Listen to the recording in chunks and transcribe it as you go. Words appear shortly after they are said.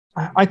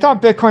I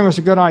thought Bitcoin was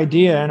a good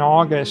idea in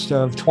August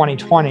of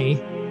 2020.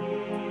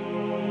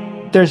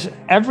 There's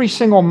every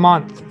single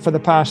month for the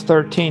past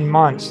 13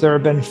 months, there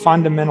have been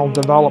fundamental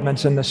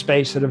developments in the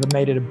space that have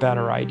made it a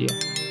better idea.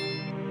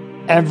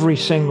 Every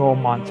single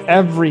month,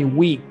 every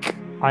week,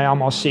 I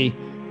almost see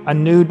a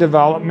new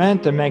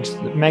development that makes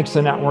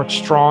the network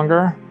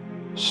stronger,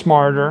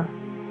 smarter,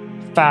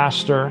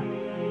 faster,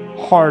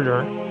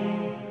 harder.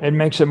 It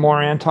makes it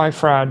more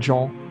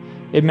anti-fragile.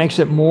 It makes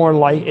it more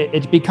like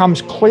it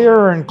becomes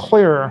clearer and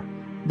clearer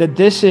that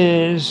this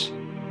is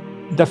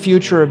the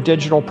future of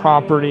digital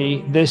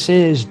property. This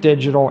is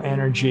digital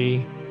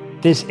energy.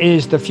 This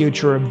is the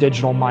future of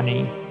digital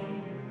money.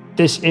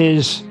 This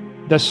is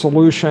the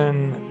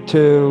solution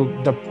to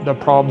the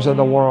problems of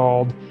the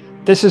world.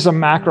 This is a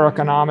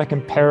macroeconomic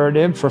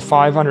imperative for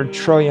 $500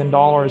 trillion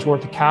worth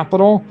of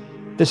capital.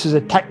 This is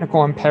a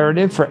technical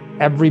imperative for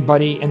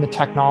everybody in the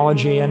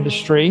technology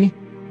industry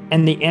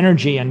and the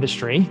energy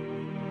industry.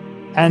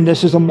 And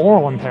this is a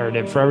moral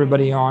imperative for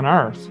everybody on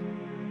Earth,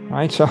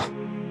 right? So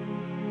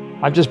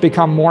I've just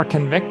become more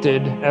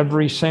convicted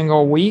every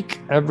single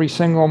week, every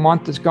single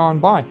month that's gone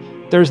by.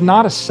 There's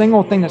not a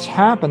single thing that's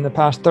happened the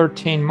past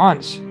 13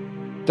 months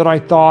that I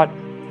thought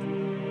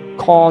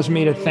caused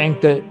me to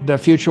think that the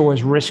future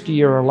was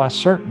riskier or less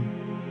certain.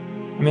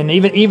 I mean,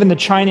 even the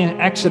China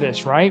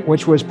exodus, right,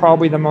 which was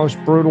probably the most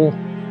brutal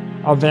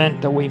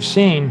event that we've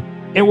seen,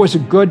 it was a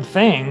good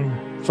thing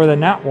for the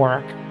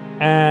network,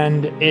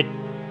 and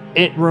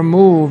it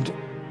removed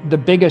the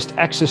biggest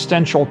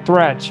existential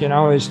threats. You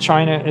know, is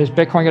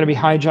Bitcoin going to be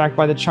hijacked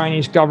by the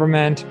Chinese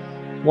government?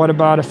 What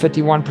about a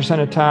 51%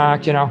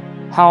 attack? You know,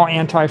 how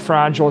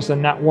anti-fragile is the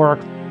network?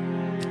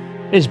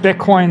 Is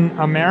Bitcoin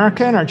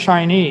American or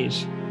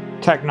Chinese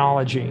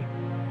technology?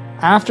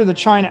 After the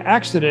China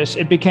exodus,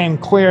 it became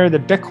clear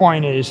that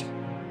Bitcoin is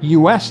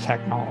US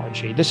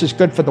technology. This is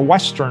good for the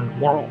Western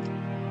world.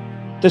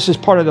 This is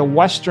part of the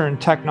Western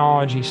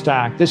technology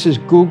stack. This is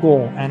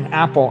Google and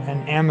Apple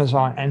and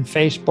Amazon and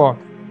Facebook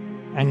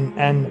and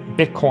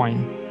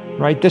Bitcoin,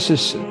 right?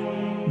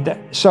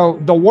 So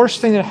the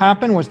worst thing that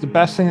happened was the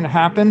best thing that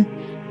happened.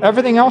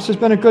 Everything else has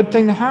been a good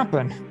thing to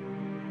happen.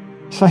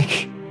 It's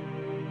like,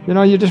 you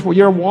know,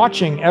 you're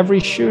watching every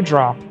shoe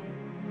drop.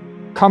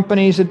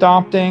 Companies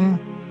adopting,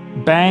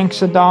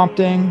 banks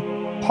adopting,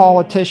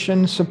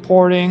 politicians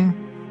supporting,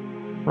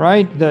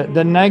 right?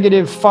 The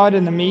negative FUD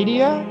in the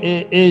media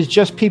is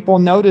just people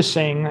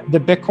noticing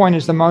that Bitcoin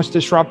is the most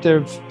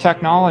disruptive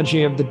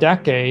technology of the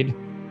decade.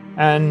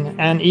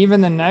 And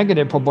even the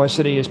negative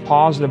publicity is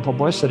positive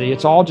publicity.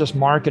 It's all just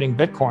marketing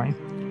Bitcoin.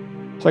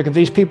 It's like, if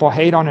these people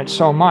hate on it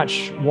so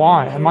much,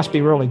 why? It must be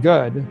really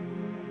good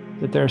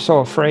that they're so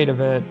afraid of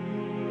it.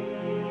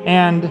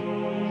 And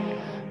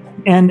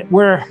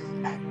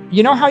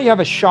you know how you have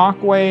a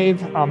shock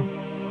wave?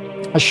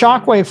 A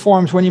shock wave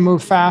forms when you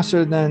move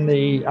faster than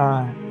the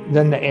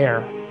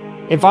air.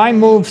 If I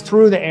move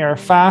through the air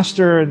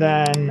faster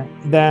than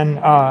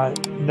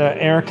the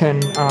air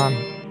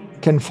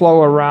can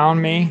flow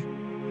around me,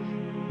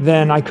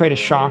 then I create a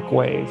shock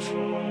wave.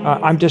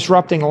 I'm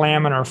disrupting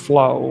laminar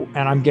flow,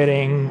 and I'm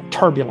getting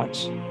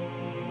turbulence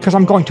because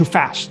I'm going too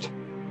fast.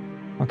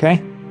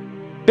 Okay,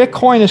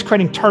 Bitcoin is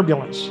creating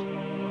turbulence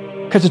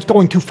because it's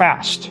going too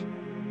fast.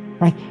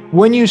 Right?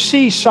 When you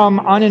see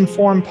some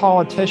uninformed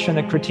politician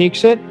that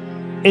critiques it,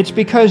 it's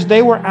because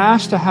they were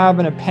asked to have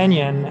an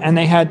opinion and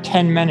they had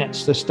 10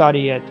 minutes to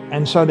study it,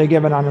 and so they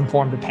give an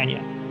uninformed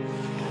opinion.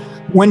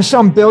 When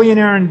some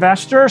billionaire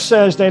investor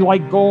says they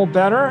like gold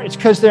better, it's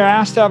because they're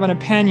asked to have an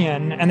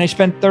opinion and they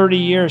spent 30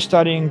 years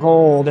studying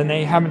gold, and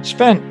they haven't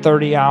spent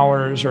 30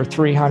 hours or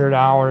 300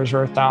 hours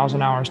or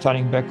 1,000 hours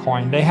studying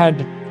Bitcoin. They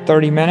had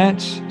 30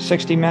 minutes,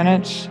 60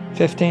 minutes,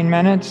 15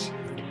 minutes.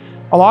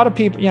 A lot of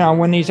people, you know,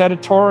 when these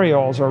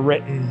editorials are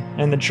written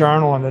in the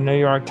Journal and the New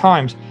York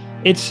Times,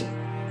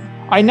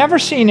 I never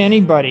seen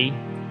anybody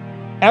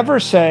ever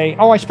say,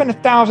 oh, I spent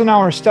 1,000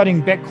 hours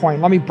studying Bitcoin.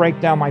 Let me break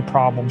down my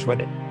problems with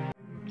it.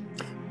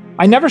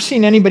 I never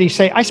seen anybody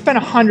say, I spent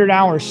 100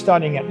 hours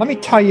studying it. Let me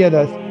tell you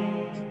the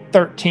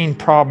 13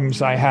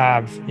 problems I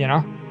have, you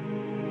know?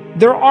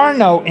 There are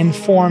no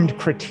informed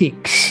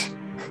critiques.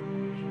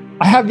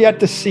 I have yet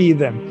to see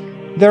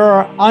them. There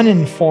are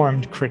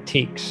uninformed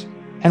critiques.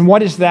 And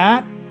what is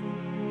that?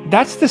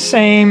 That's the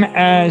same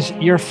as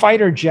your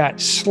fighter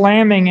jet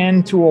slamming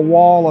into a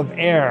wall of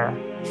air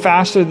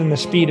faster than the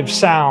speed of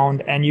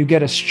sound, and you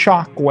get a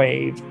shock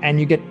wave, and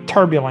you get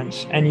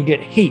turbulence, and you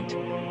get heat,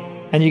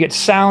 and you get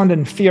sound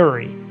and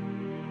fury.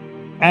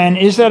 And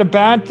is that a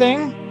bad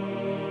thing?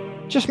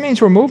 It just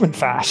means we're moving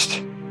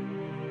fast,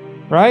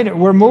 right?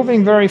 We're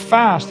moving very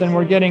fast, and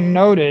we're getting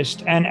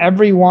noticed, and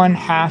everyone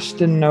has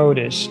to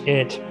notice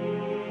it.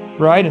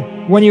 Right?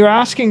 When you're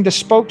asking the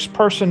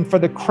spokesperson for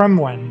the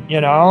Kremlin,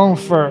 you know,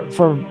 for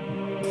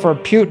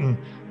Putin,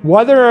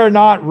 whether or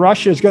not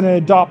Russia is going to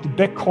adopt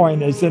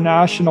Bitcoin as the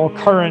national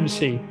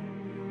currency,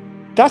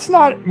 that's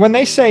not, when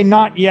they say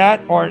not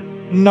yet or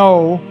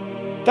no,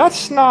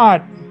 that's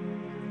not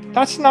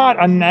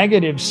a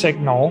negative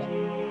signal.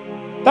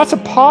 That's a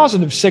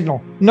positive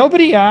signal.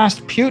 Nobody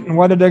asked Putin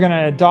whether they're going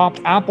to adopt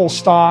Apple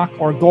stock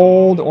or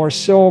gold or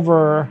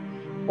silver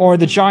or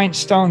the giant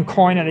stone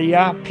coin of the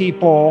Yap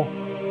people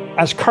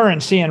as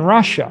currency in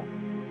Russia.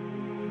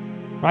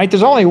 Right?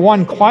 There's only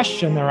one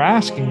question they're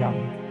asking them.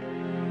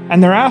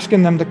 And they're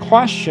asking them the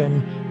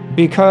question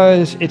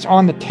because it's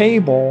on the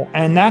table,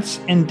 and that's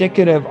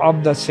indicative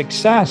of the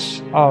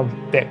success of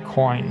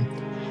Bitcoin.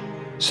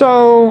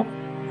 So,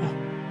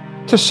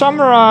 to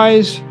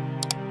summarize,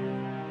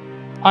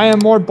 I am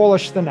more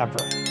bullish than ever.